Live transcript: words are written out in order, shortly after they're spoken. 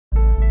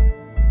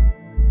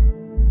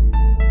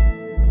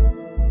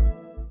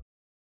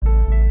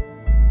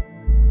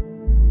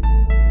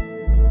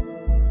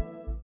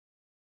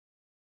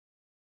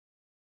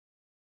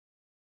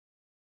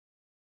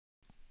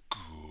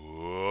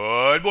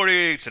Good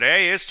morning.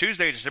 Today is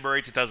Tuesday, December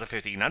 8,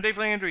 2015. I'm Dave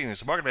Landry, and this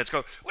is Market Bets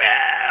Go.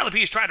 Well, the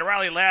piece tried to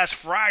rally last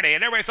Friday,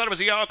 and everybody thought it was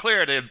the all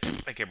clear. Then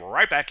they came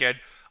right back in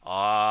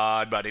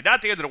on Monday.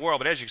 Not the end of the world,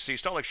 but as you can see,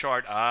 stalling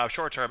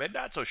short-term and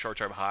not so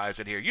short-term highs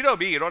in here. You know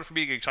me, in order for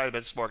me to get excited about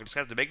this market, it's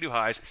got to make new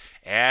highs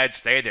and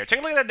stay there.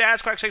 Take a look at the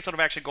NASDAQ, same sort of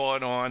action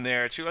going on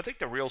there, too. I think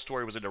the real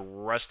story was in the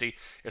Rusty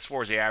as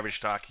far as the average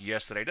stock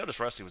yesterday. Notice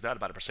Rusty was down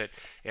about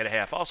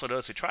 1.5%. Also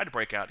notice it tried to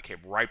break out and came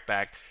right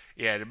back.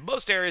 Yeah,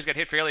 most areas got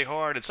hit fairly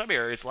hard, and some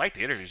areas, like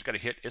the energy, is going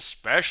to hit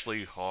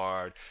especially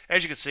hard.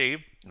 As you can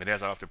see, and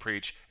as I often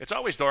preach, it's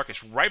always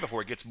darkest right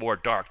before it gets more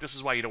dark. This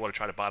is why you don't want to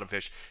try to bottom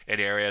fish in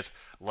areas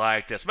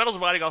like this. Metals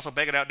and mining also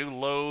banging out new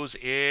lows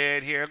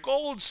in here.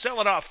 Gold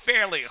selling off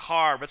fairly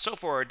hard, but so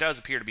far it does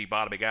appear to be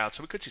bottoming out,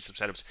 so we could see some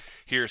setups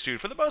here soon.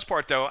 For the most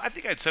part, though, I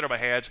think I'd sit on my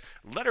hands,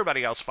 let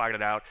everybody else fight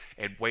it out,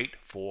 and wait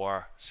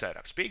for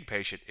setups. Being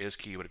patient is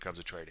key when it comes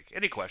to trading.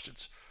 Any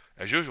questions?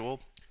 As usual,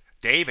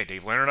 Dave at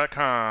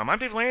DaveLandry.com. I'm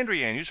Dave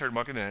Landry, and you just heard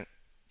Market Minute.